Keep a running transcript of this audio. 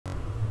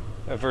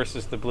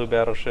versus the blue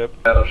battleship.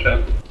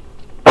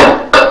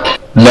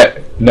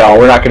 No,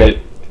 we're not gonna.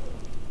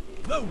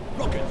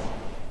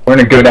 We're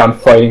gonna go down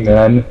fighting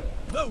then.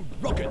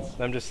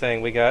 I'm just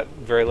saying we got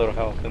very little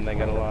health and they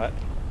got a lot.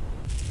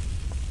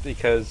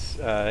 Because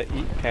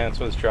Pants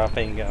was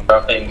dropping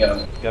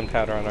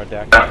gunpowder on our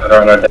deck.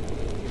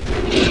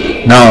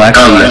 No,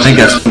 actually, I think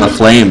that's from the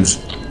flames.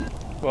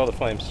 Well, the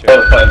flames too.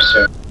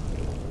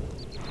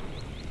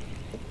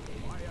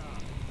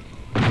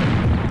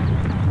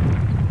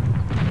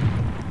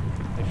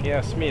 If you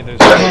ask me,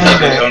 there's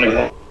only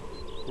one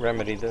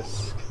remedy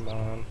this. Come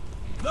on.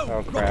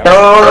 Oh crap.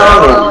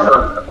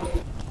 Oh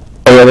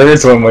yeah, there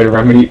is one way to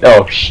remedy.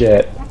 Oh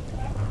shit.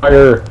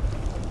 Fire.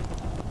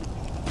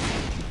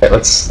 Okay,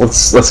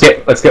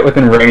 let's get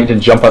within range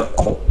and jump up.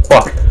 Oh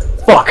fuck.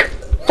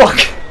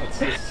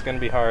 This is gonna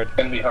be hard.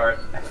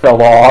 I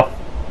fell off.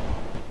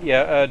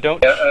 Yeah,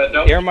 don't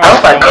air mine.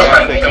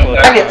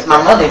 I get to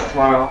my money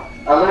tomorrow.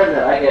 I learned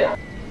that I get.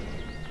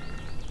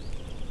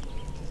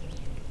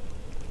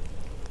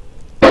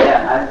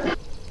 Yeah,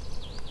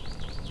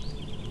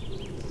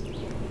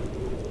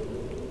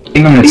 I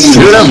think I'm gonna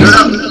shoot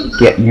him.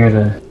 Get near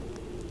the.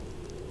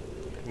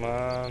 Come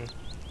on.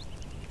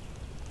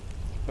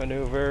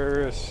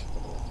 Maneuvers.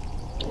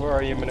 Where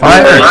are you,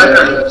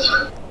 maneuvers?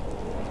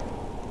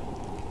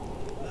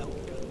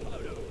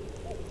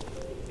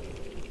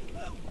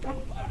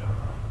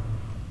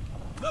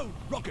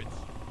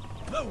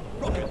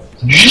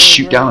 Did you just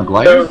shoot down a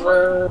glider?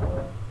 Oh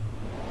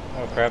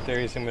crap,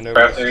 they're using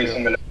maneuvers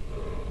too.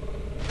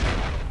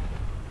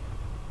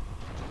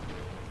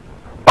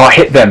 Oh, I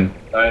hit them.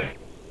 Oh,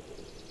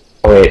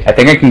 wait, I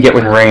think I can get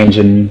within range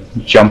and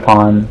jump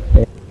on.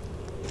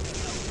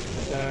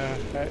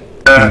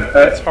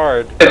 It's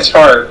hard.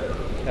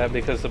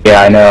 Because the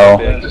I know.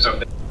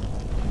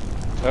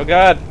 Oh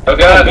god!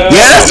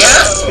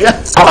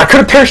 Yes! Oh, I could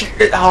have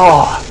parachuted.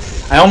 Oh,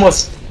 I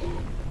almost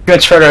gonna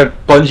try to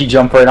bungee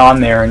jump right on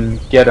there and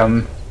get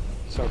him.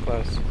 So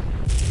close.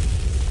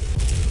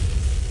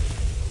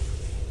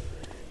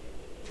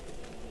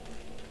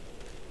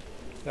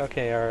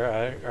 Okay,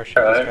 our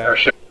ship is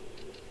back.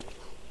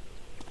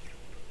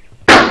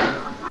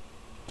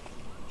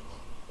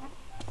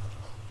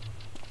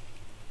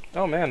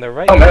 Oh man, they're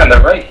right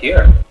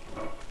here.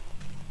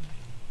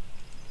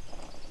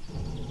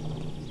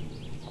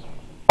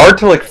 Hard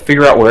to like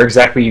figure out where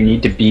exactly you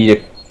need to be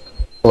to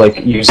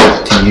like use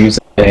a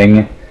thing.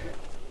 I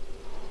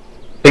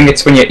think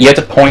it's when you have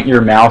to point your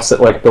mouse at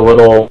like the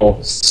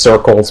little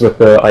circles with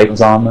the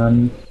items on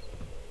them.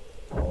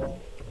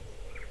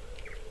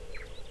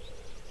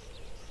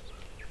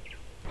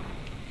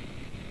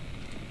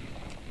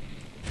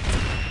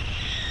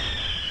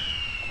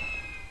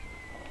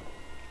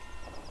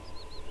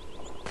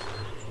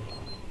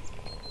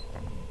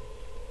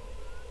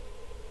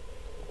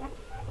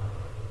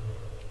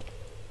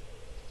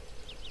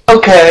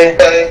 Okay.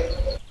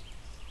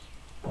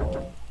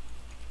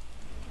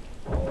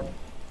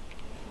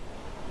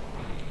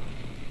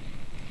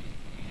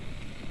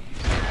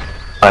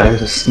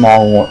 There's a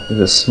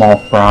small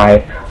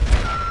fry.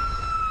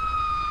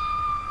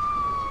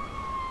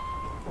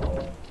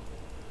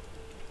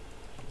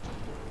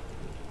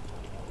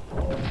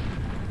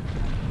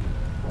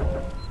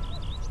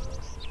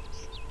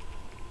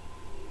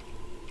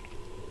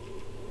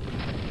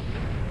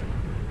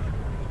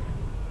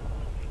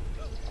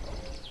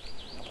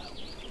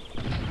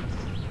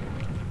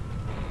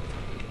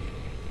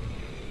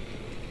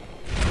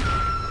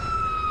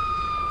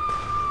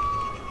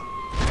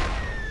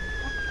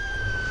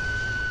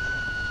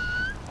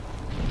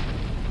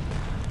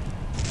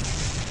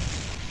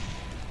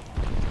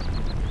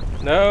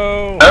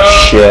 No!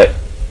 Shit. I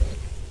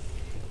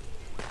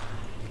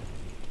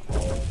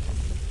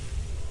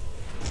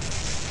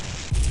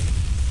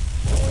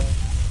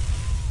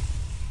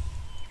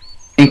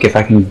think if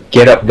I can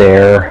get up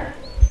there,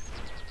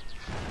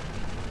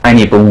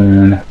 tiny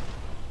balloon.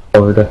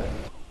 Forward.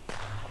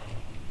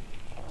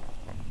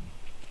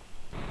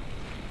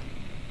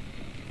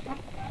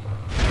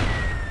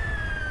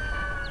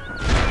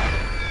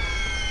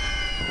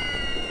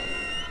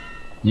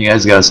 You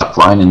guys gotta stop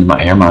flying into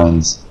my air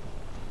mines.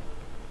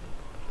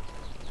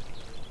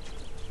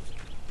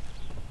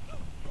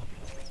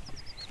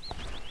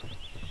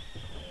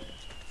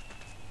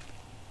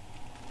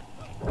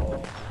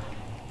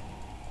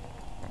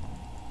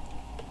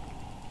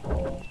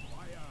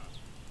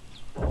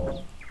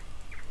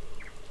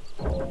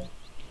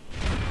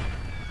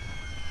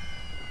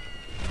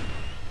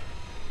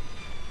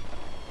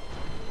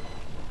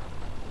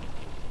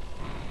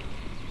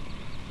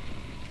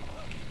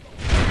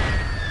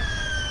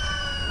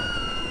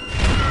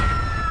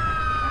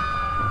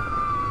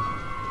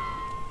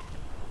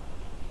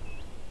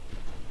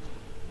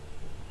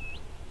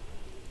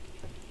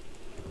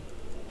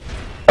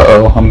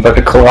 Uh-oh, I'm about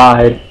to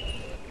collide.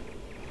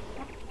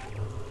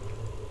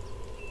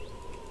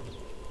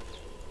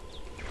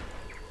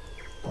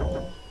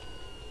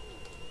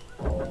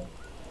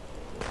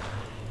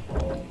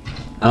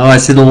 Oh, I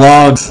see the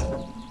logs.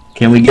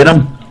 Can we get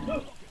them?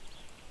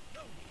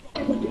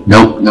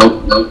 Nope.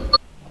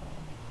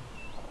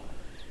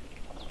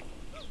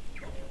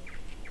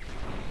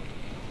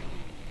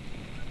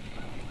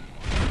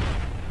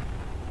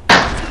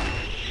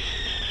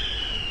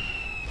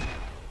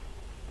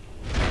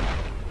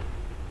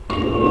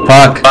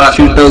 Rock,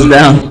 shoot those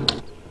down.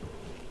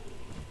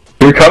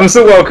 Here comes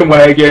the welcome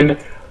wagon.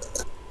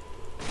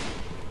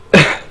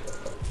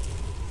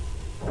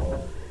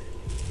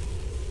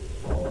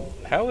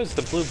 How is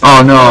the blue?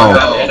 Oh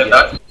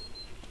no!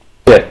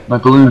 Shit. My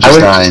balloon just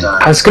died.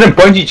 I was gonna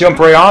bungee jump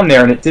right on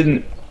there and it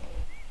didn't.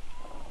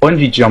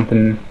 Bungee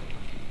jumping.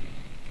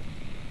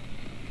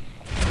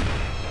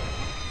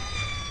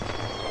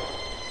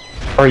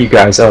 Where are you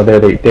guys? Oh,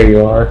 there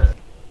you are.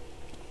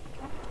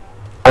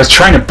 I was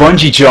trying to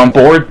bungee jump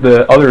board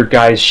the other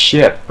guy's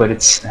ship, but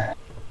it's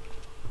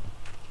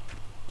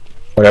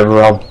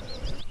whatever.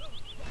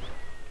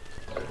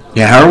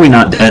 Yeah, how are we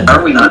not dead?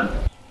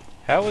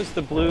 How is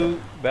the blue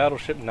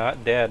battleship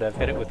not dead? I've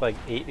hit it with like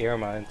 8 air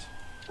mines.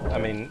 I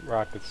mean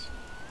rockets.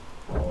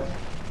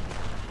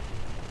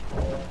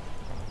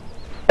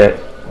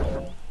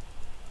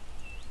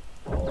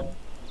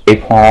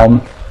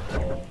 Napalm.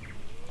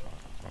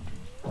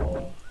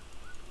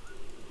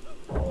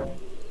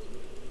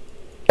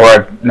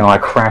 Or no, I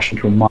crashed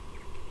into a mine.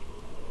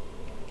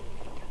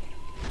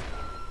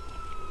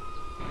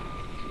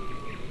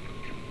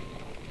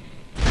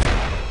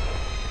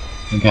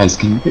 Hey guys,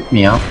 can you pick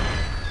me up?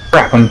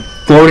 Crap! I'm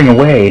floating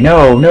away.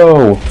 No,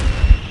 no.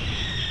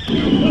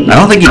 I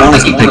don't think you want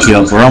us to pick you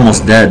up. We're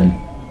almost dead. In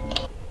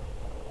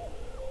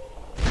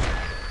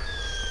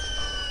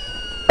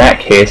that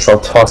case, I'll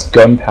toss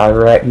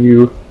gunpowder at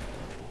you.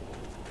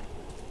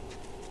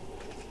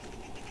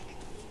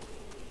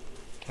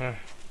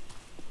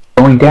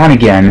 Going down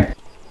again.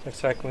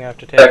 Looks like we have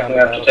to take on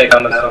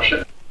the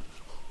battleship.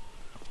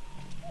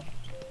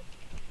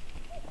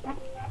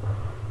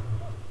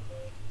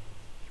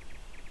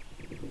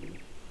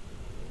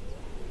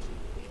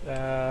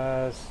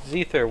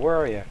 Zether, where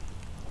are you?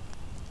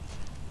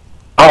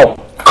 Oh,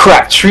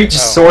 crap! Treat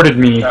just sorted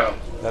me. Oh,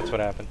 that's what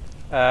happened.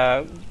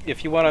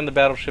 If you want on the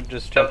battleship,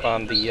 just jump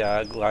on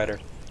the glider.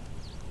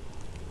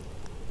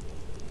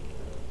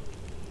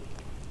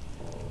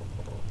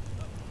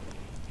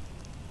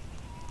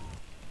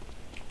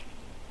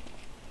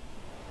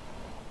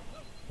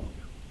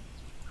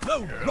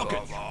 No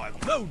rockets!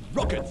 No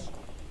rockets!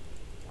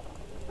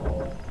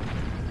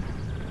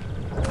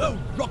 No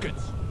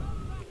rockets!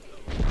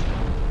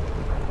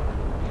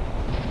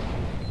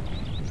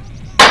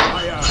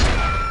 Fire!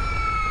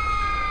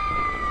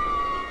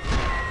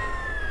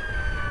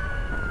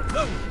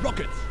 No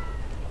rockets!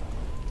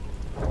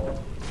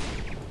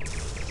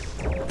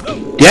 No.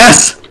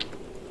 Yes!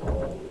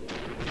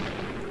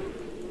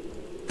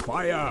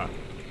 Fire!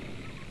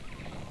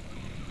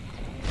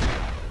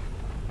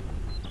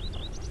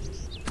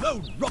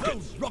 No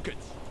rockets! No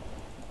rockets!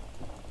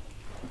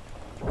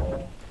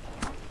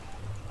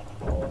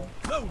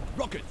 No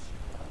rockets!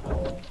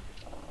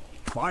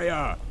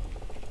 Fire!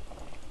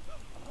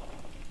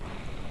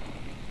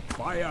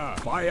 Fire!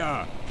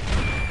 Fire!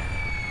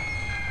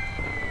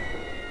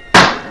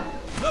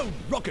 No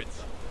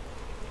rockets!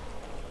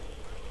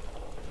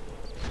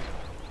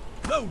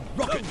 No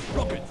rockets! No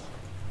rockets!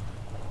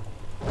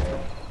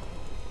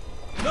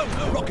 No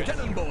rockets!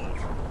 Cannonballs!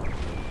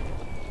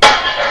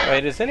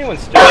 Wait, is anyone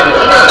still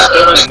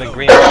in the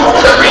green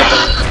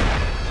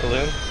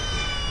balloon?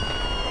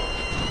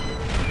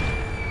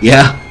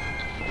 Yeah.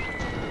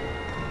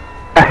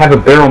 I have a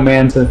barrel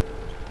man to.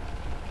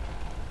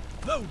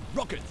 No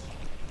rockets!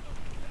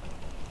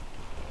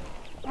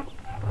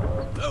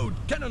 No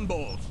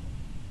cannonballs!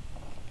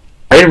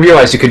 I didn't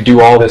realize you could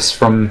do all this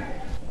from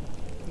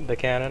The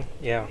cannon?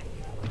 Yeah.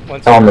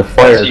 Once on the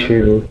fire once you-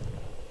 too.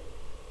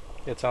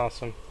 It's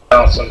awesome.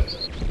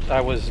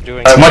 I was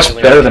doing It's much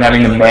manually better than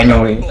having to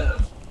manually.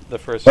 the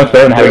first Much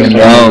better than having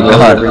to Oh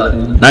manually.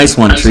 god. Nice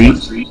one, Treat.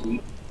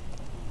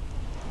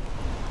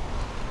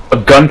 A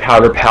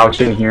gunpowder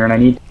pouch in here, and I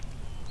need to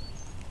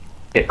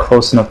get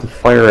close enough to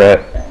fire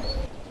it.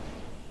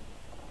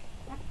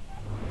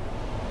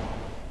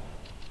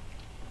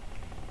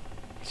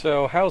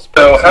 So how's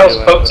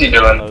Pokesy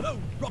doing? No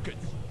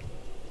rockets!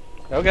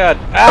 Oh god!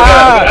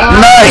 Ah!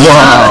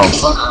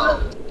 Nice!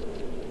 Wow.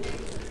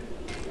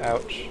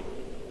 Ouch.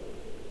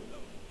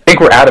 I think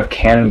we're out of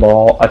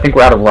cannonball. I think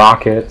we're out of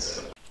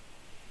rockets.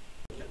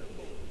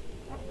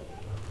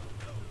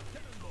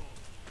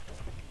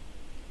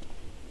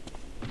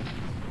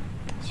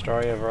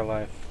 Story of our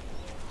life.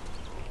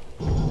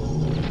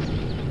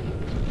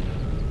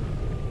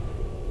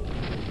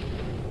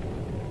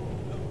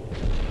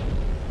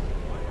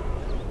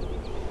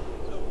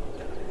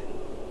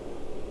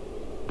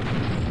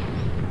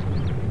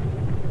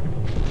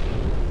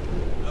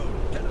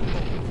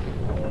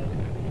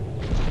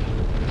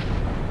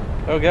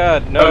 Oh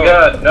god, no! Oh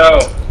god, no!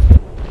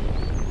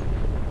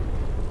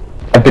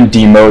 I've been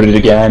demoted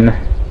again.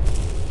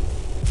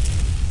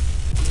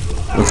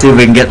 Let's see if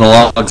we can get the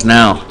logs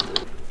now.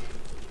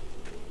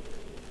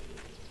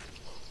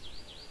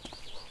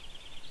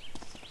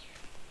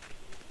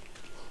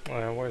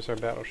 Where's our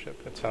battleship?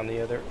 It's on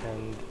the other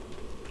end.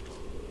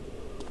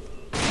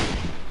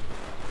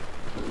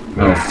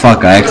 Oh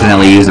fuck, I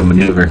accidentally used a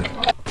maneuver.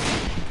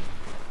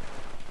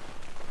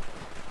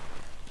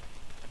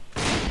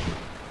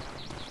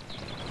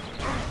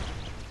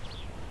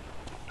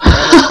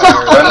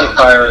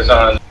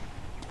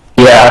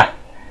 Yeah.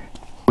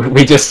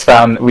 We just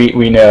found,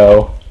 we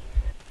know.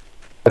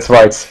 That's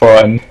why it's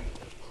fun.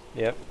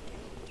 Yep.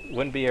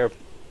 Wouldn't be our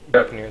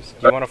Buccaneers.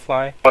 Do you want to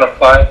fly?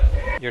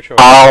 Your choice.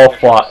 I'll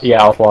fly.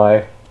 Yeah, I'll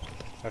fly.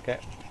 Okay.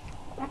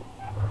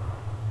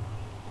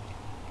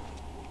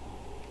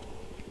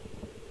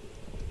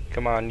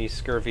 Come on, you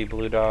scurvy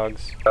blue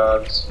dogs.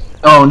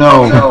 Oh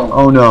no!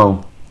 Oh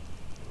no!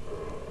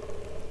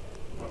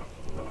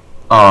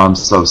 Oh, I'm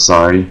so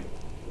sorry.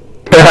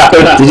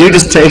 Did you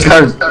just take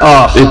our...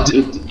 Oh.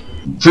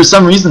 For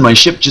some reason, my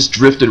ship just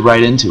drifted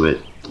right into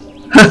it.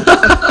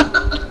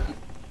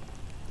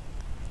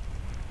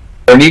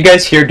 Weren't you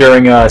guys here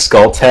during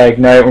Skull Tag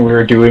night when we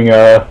were doing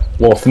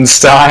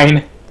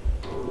Wolfenstein?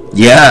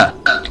 Yeah.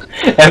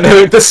 And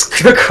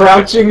the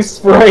crouching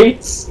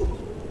sprites?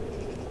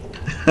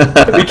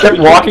 We kept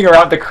walking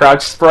around the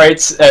crouch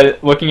sprites,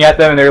 looking at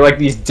them, and they're like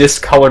these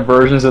discolored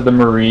versions of the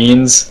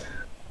Marines.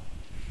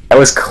 That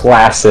was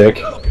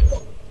classic.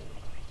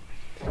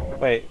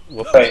 Wait,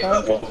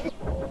 Wolfenstein?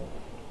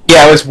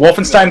 Yeah, it was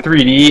Wolfenstein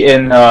 3D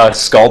in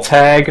Skull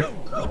Tag.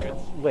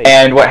 Wait.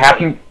 And what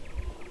happened?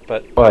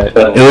 But What?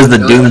 It was the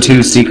Doom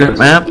 2 secret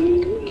map?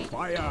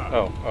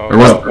 oh,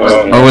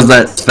 Or was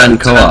that Sven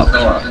co-op?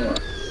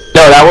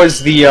 No, that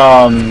was the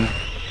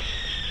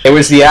it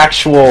was the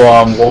actual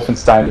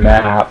Wolfenstein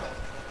map,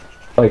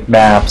 like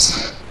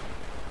maps.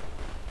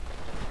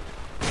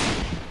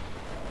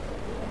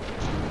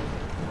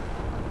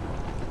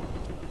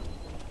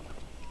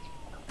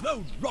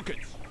 Load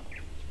rockets.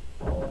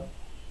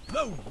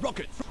 Load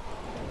rockets.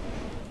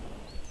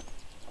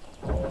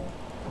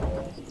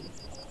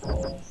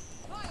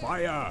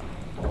 Fire.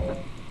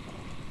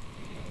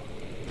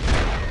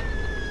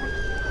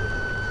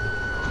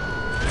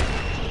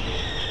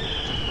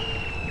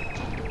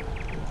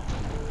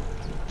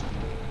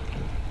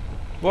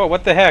 Whoa,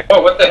 what the heck?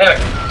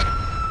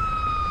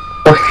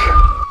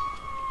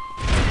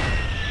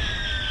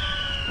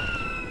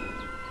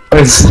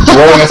 It's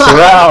blowing us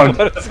around.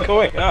 What is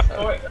going on?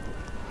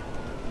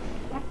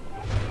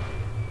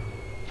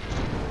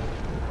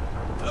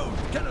 Load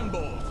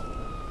cannonballs.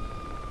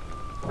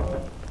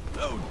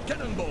 Load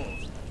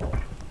cannonballs.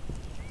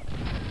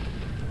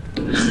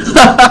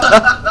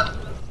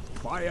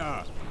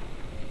 Fire.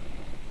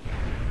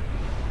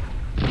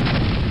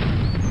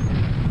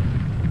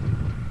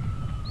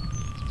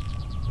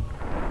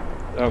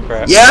 Oh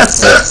crap.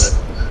 Yes!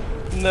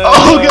 No.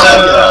 Oh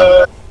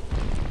god!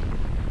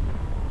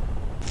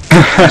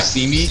 You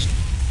see me?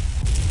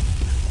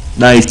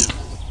 Nice.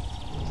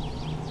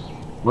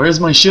 Where's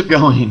my ship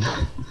going?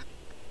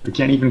 I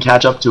can't even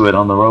catch up to it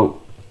on the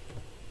rope.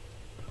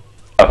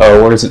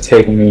 Uh-oh, where is it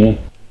taking me?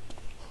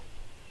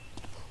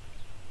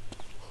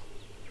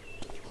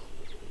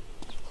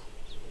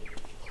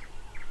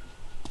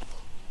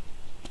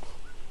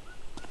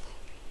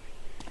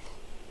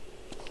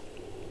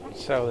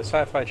 So the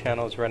Sci-Fi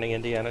Channel is running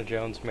Indiana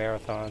Jones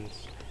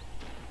marathons.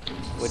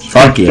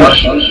 Fuck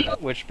yeah.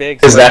 Which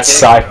begs Is that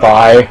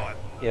sci-fi?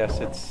 Yes,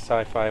 it's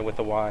sci-fi with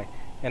a Y.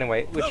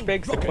 Anyway, which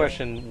begs the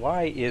question,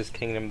 why is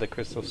Kingdom of the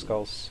Crystal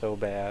Skull so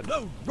bad?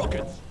 Load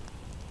rockets.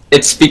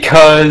 It's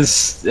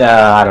because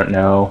I don't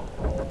know.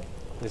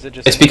 Is it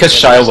just It's because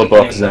Shia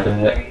LaBeouf's in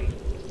it.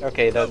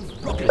 Okay, is that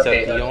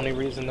the only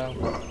reason though?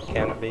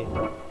 Can it be?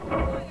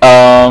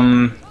 I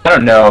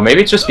don't know.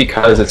 Maybe it's just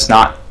because it's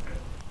not.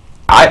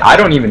 I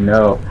don't even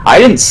know. I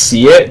didn't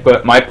see it,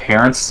 but my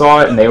parents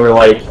saw it, and they were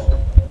like,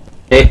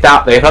 they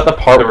thought the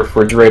part of the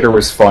refrigerator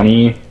was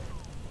funny.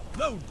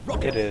 Load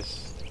rockets. It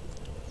is.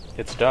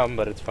 It's dumb,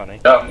 but it's funny.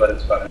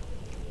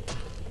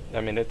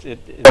 I mean, it's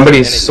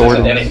Somebody's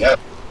anything sorting. else.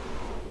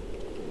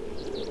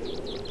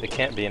 It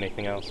can't be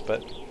anything else,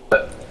 but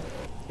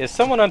is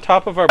someone on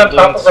top of our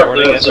balloon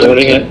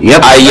sorting it?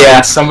 Yep.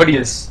 Yeah, somebody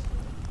is.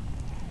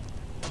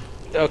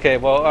 Okay,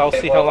 well, I'll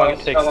see how long it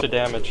takes to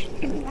damage.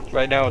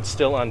 Right now, it's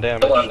still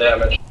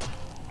undamaged.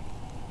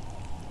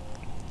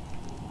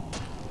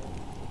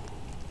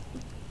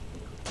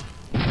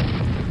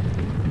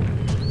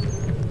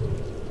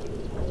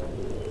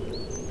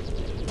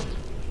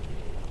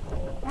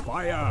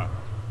 Fire.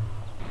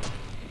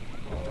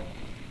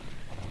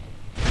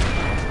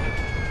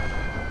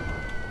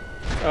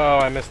 Oh,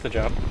 I missed the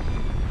jump.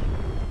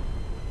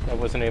 I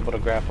wasn't able to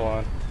grapple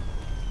on.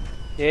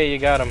 Yeah, you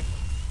got him.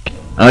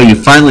 Oh, you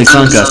finally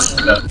sunk us.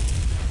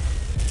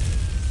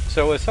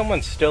 So is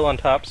someone still on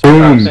top?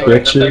 Boom,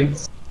 surviving?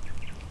 bitches.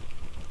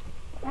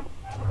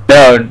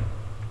 No.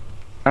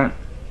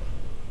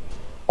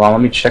 Well, let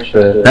me check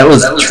the. That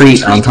was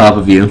Treat on top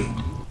of you.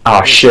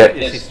 Oh shit.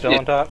 Is he still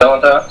on top?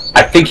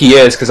 I think he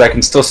is, because I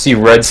can still see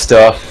red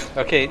stuff.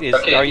 Okay,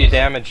 are you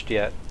damaged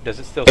yet? Does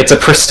it still? It's a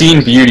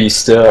pristine beauty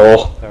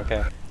still.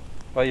 Okay.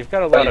 Well, you've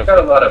got a lot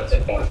of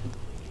hit points.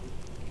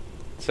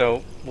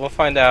 So we'll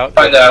find out.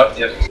 I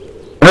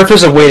wonder if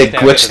there's a way to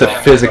glitch the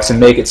physics and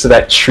make it so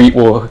that Treat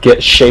will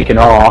get shaken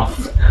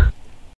off.